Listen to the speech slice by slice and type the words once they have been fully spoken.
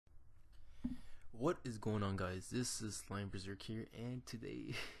What is going on, guys? This is LioN Berserk here, and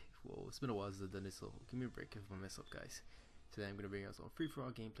today, well, it's been a while since I've done this, so give me a break if I mess up, guys. Today I'm gonna bring out some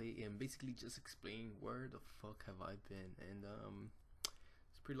free-for-all gameplay and basically just explain where the fuck have I been. And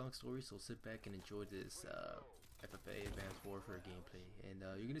it's a pretty long story, so sit back and enjoy this FFA Advanced Warfare gameplay. And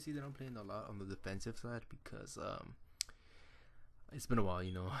you're gonna see that I'm playing a lot on the defensive side because it's been a while,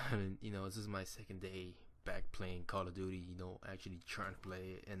 you know. I mean, you know, this is my second day back playing Call of Duty, you know, actually trying to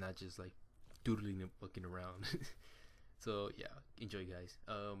play it and not just like doodling and looking around. So yeah, enjoy, guys.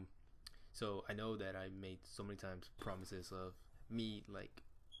 So I know that I made so many times promises of me like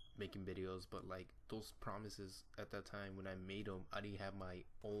making videos, but like those promises at that time when I made them, I didn't have my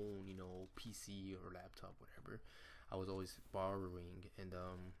own, you know, PC or laptop, whatever. I was always borrowing and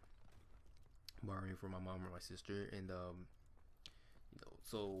borrowing from my mom or my sister, and you know,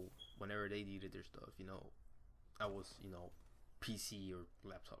 so whenever they needed their stuff, you know, I was, you know, PC or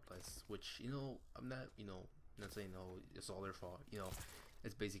laptop less, which, you know, I'm not, you know, not saying no, it's all their fault, you know.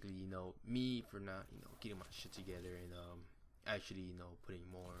 It's basically, you know, me for not, you know, getting my shit together and actually, you know, putting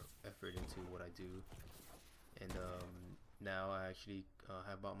more effort into what I do. And now I actually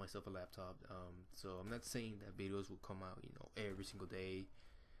have bought myself a laptop, so I'm not saying that videos will come out, you know, every single day,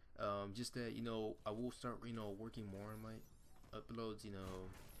 just that, you know, I will start, you know, working more on my uploads. You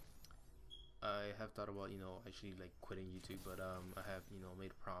know, I have thought about, you know, actually like quitting YouTube, but I have, you know, made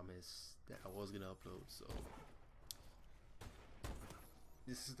a promise that I was gonna upload. So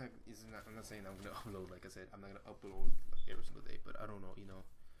this is not, I'm not saying I'm gonna upload, like I said, I'm not gonna upload every single day, but I don't know, you know,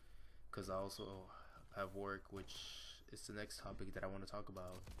 because I also have work, which is the next topic that I want to talk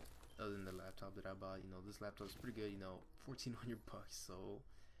about. Other than the laptop that I bought, you know, this laptop is pretty good, you know, 1,400 bucks, so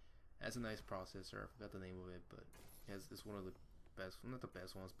that's a nice processor. I forgot the name of it, but it's one of the best, not the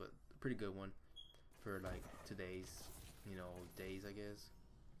best ones, but a pretty good one for like today's, you know, days, I guess.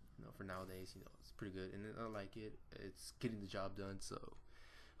 You know, for nowadays, you know, it's pretty good, and I like it. It's getting the job done, so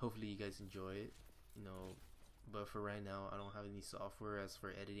hopefully you guys enjoy it, you know. But for right now, I don't have any software as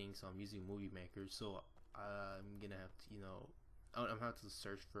for editing, so I'm using Movie Maker. So I'm gonna have to, you know, I'm gonna have to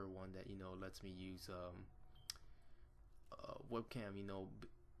search for one that, you know, lets me use webcam, you know,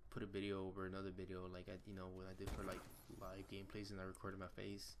 put a video over another video, like I, you know, when I did for like live gameplays and I recorded my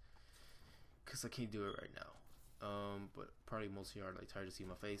face, because I can't do it right now. But probably most of you are like tired to see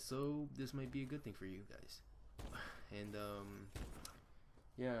my face, so this might be a good thing for you guys. And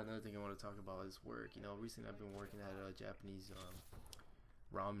yeah, another thing I want to talk about is work. You know, recently I've been working at a Japanese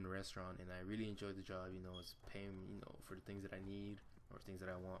ramen restaurant, and I really enjoy the job. You know, it's paying, you know, for the things that I need or things that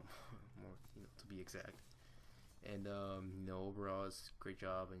I want, more, you know, to be exact. And you know, overall it's a great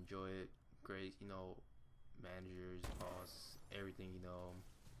job. I enjoy it. Great, you know, managers, boss, everything, you know,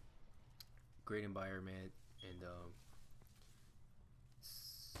 great environment. And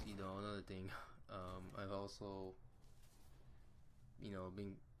you know, another thing, I've also, you know,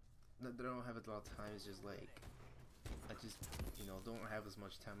 been, not that I don't have a lot of time, it's just like I just, you know, don't have as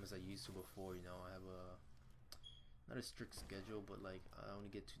much time as I used to before. You know, I have a not a strict schedule, but like I only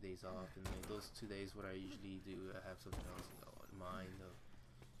get 2 days off, and like those 2 days, what I usually do, I have something else, you know, in mind,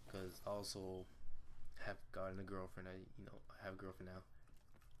 because also have gotten a girlfriend. You know, I have a girlfriend now.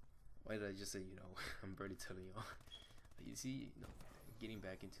 Why did I just say, you know? I'm barely telling y'all. You see, you know, getting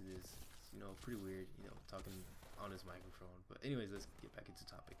back into this, you know, pretty weird, you know, talking on this microphone. But anyways, let's get back into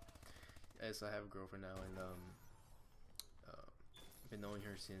topic. Yes, I have a girlfriend now, and been knowing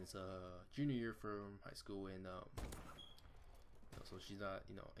her since junior year from high school, and you know, so she's not,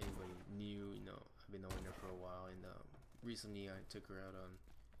 you know, anybody new. You know, I've been knowing her for a while, and recently I took her out on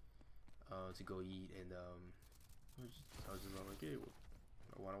to go eat, and I was just all like, hey, well,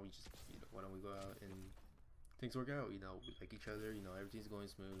 why don't we just, you know, why don't we go out and things work out, you know, we like each other, you know, everything's going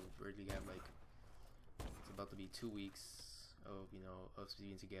smooth. We already have like, it's about to be 2 weeks of, you know, us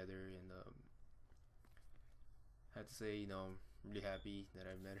being together, and I have to say, you know, I'm really happy that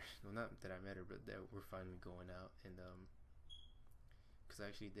I met her. Well, not that I met her, but that we're finally going out. And because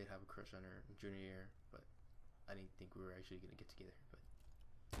I actually did have a crush on her in junior year, but I didn't think we were actually gonna get together. But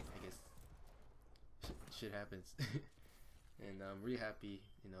I guess shit happens. And I'm really happy,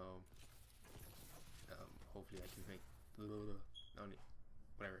 you know. Hopefully I can make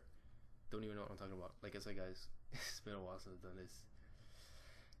whatever. Don't even know what I'm talking about. Like I said, guys, it's been a while since I've done this.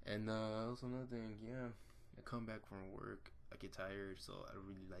 And also another thing, yeah, I come back from work, I get tired, so I don't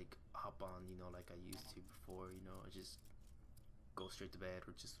really like hop on, you know, like I used to before. You know, I just go straight to bed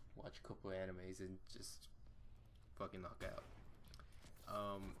or just watch a couple of animes and just fucking knock out.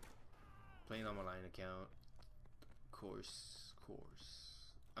 Playing on my LioN account, course.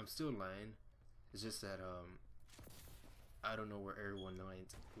 I'm still LioN. It's just that I don't know where everyone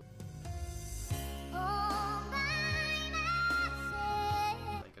lands.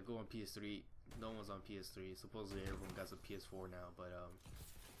 PS3. No one's on PS3. Supposedly everyone got a PS4 now, but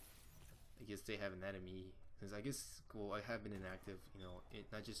I guess they haven't added me. Since I guess, well, I have been inactive, you know,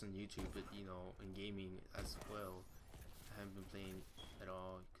 not just on YouTube, but you know, in gaming as well. I haven't been playing at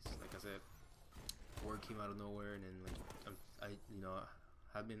all because, like I said, work came out of nowhere, and then like you know,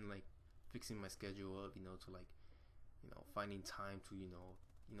 I've been like fixing my schedule up, you know, to like, you know, finding time to, you know,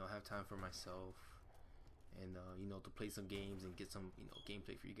 have time for myself, and you know, to play some games and get some, you know,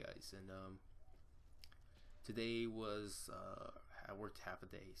 gameplay for you guys. And today was I worked half a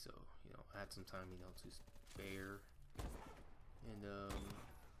day, so you know, I had some time, you know, to spare, and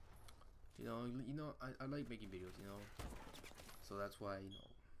you know, I like making videos, you know, so that's why, you know,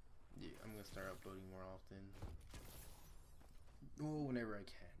 yeah, I'm gonna start uploading more often. Well, whenever I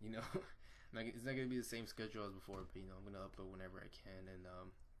can, you know. It's not gonna be the same schedule as before, but you know, I'm gonna upload whenever I can, and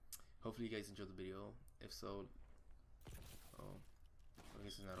hopefully you guys enjoyed the video. If so, oh, I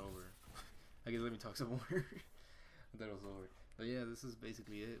guess it's not over. I guess let me talk some more. I thought it was over. But yeah, this is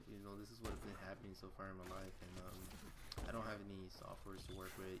basically it. You know, this is what's been happening so far in my life, and I don't have any softwares to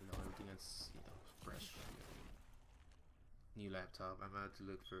work with. You know, everything that's, you know, fresh. You know, new laptop. I'm about to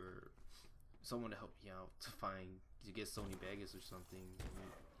look for someone to help me out to get Sony Vegas or something.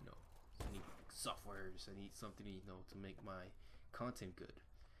 You know, I need softwares. I need something, you know, to make my content good.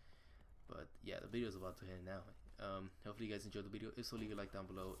 But yeah, the video is about to end now. Hopefully you guys enjoyed the video. If so, leave a like down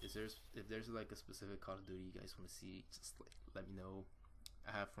below. If there's like a specific Call of Duty you guys want to see, just like let me know.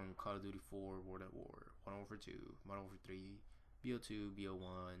 I have from Call of Duty 4, World at War, Modern Warfare 2, Modern Warfare 3, BO2,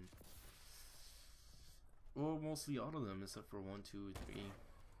 BO1. Well, mostly all of them except for 1, 2, and 3.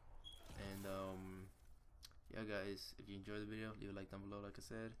 And yeah, guys, if you enjoyed the video, leave a like down below. Like I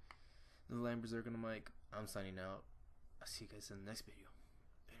said, the LioN Berserker on the mic. I'm signing out. I'll see you guys in the next video.